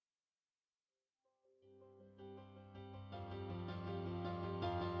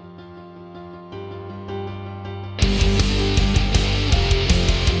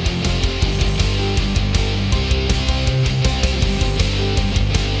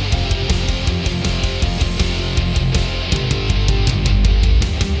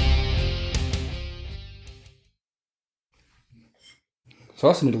So I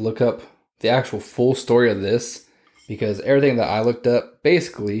also need to look up the actual full story of this because everything that I looked up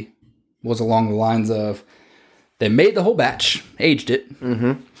basically was along the lines of they made the whole batch, aged it,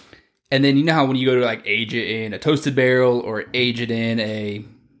 and then you know how when you go to like age it in a toasted barrel or age it in a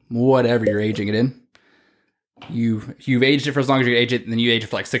whatever you're aging it in, you've aged it for as long as you age it, and then you age it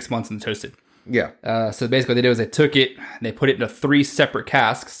for like 6 months in the toasted. Yeah. So basically what they did was they took it and they put it into 3 separate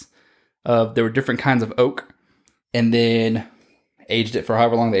casks there were different kinds of oak, and then aged it for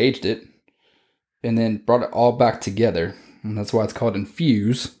however long they aged it, and then brought it all back together. And that's why it's called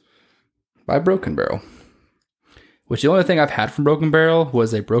Infuse by Broken Barrel. Which the only thing I've had from Broken Barrel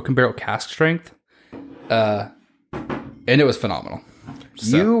was a Broken Barrel cask strength. And it was phenomenal.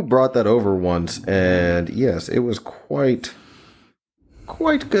 So, you brought that over once, and yes, it was quite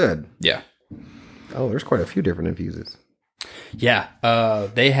good. yeah. Oh, there's quite a few different infuses. Yeah,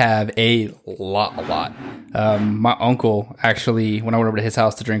 they have a lot. My uncle, actually, when I went over to his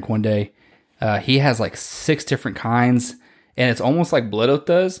house to drink one day, he has like 6 different kinds, and it's almost like Blood Oath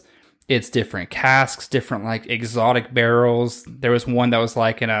does. It's different casks, different like exotic barrels. There was one that was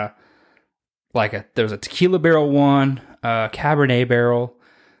like there was a tequila barrel one, Cabernet barrel.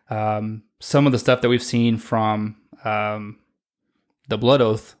 Some of the stuff that we've seen from the Blood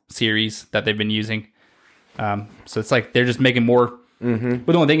Oath series that they've been using. So it's like they're just making more. But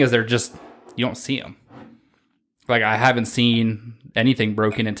the only thing is you don't see them. Like I haven't seen anything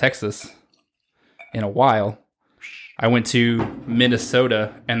broken in Texas in a while. I went to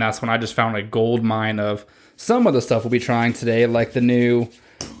Minnesota, and that's when I just found a gold mine of some of the stuff we'll be trying today, like the new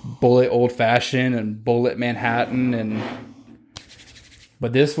Bullet Old Fashioned and Bullet Manhattan.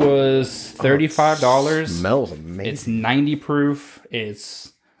 But this was $35. Smells amazing. It's 90 proof.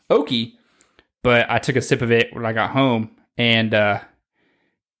 It's oaky. But I took a sip of it when I got home, and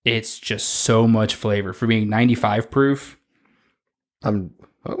it's just so much flavor for being 95 proof.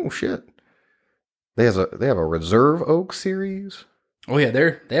 Oh shit! They have a Reserve Oak series. Oh yeah,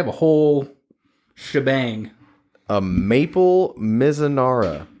 they have a whole shebang. A Maple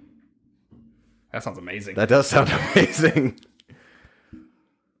Mizunara. That sounds amazing. That does sound amazing.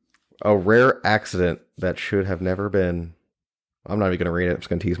 A rare accident that should have never been. I'm not even going to read it. I'm just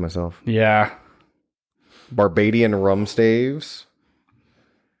going to tease myself. Yeah. Barbadian rum staves.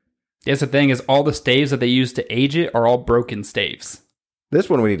 Yes, the thing is, all the staves that they use to age it are all broken staves. This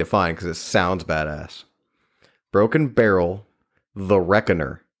one we need to find because it sounds badass. Broken Barrel, The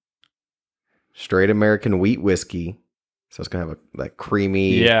Reckoner. Straight American wheat whiskey. So it's going to have that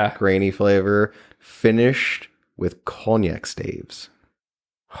creamy, grainy flavor. Finished with cognac staves.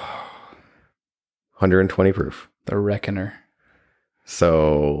 120 proof. The Reckoner.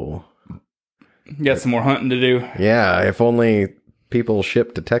 So... You got some more hunting to do. Yeah, if only people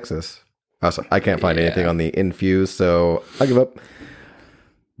ship to Texas. Also, I can't find anything on the Infuse, so I give up.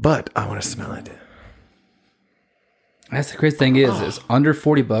 But I want to smell it. That's the crazy thing is, it's under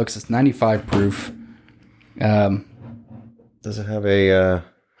 $40. It's 95 proof. Does it have a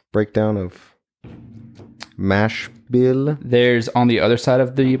breakdown of mash bill? There's on the other side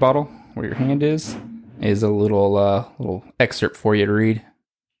of the bottle, where your hand is a little excerpt for you to read.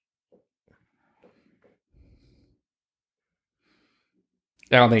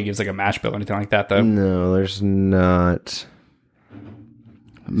 I don't think it gives like a mash bill or anything like that, though. No, there's not.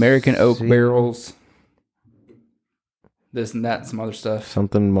 American oak barrels. This and that, some other stuff.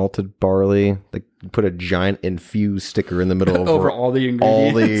 Something malted barley. They put a giant Infuse sticker in the middle of over all the ingredients.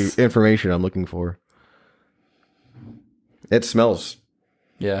 All the information I'm looking for. It smells.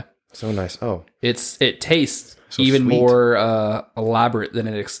 Yeah. So nice. Oh. It tastes so even sweet. more elaborate than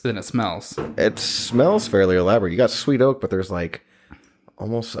it smells. It smells fairly elaborate. You got sweet oak, but there's like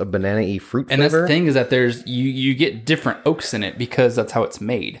almost a banana-y fruit flavor. And that's the thing is that there's you get different oaks in it because that's how it's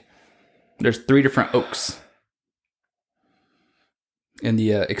made. There's 3 different oaks in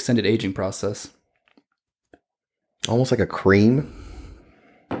the extended aging process. Almost like a cream.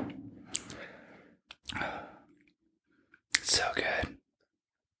 So good.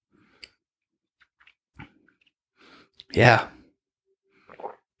 Yeah.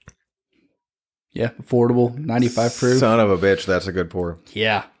 Yeah, affordable, 95 proof. Son of a bitch, that's a good pour.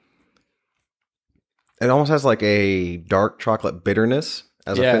 Yeah. It almost has like a dark chocolate bitterness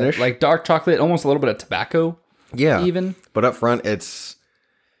as a finish. Like dark chocolate, almost a little bit of tobacco. Yeah. Even. But up front, it's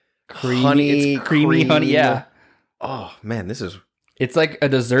creamy, honey. It's creamy honey, yeah. Oh, man, this is... It's like a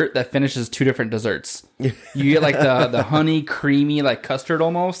dessert that finishes 2 different desserts. You get like the honey, creamy, like custard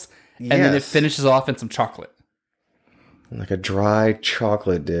almost. And then it finishes off in some chocolate. Like a dry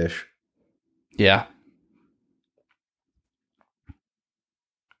chocolate dish. Yeah.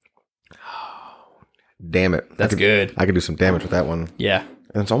 Damn it. That's good. I could do some damage with that one. Yeah.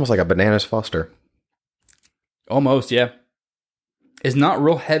 And it's almost like a Bananas Foster. Almost, yeah. It's not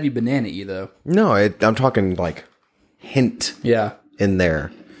real heavy banana-y, though. No, I'm talking like hint in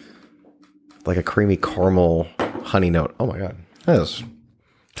there. Like a creamy caramel honey note. Oh my God. That's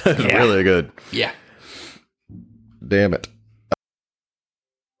really good. Yeah. Damn it.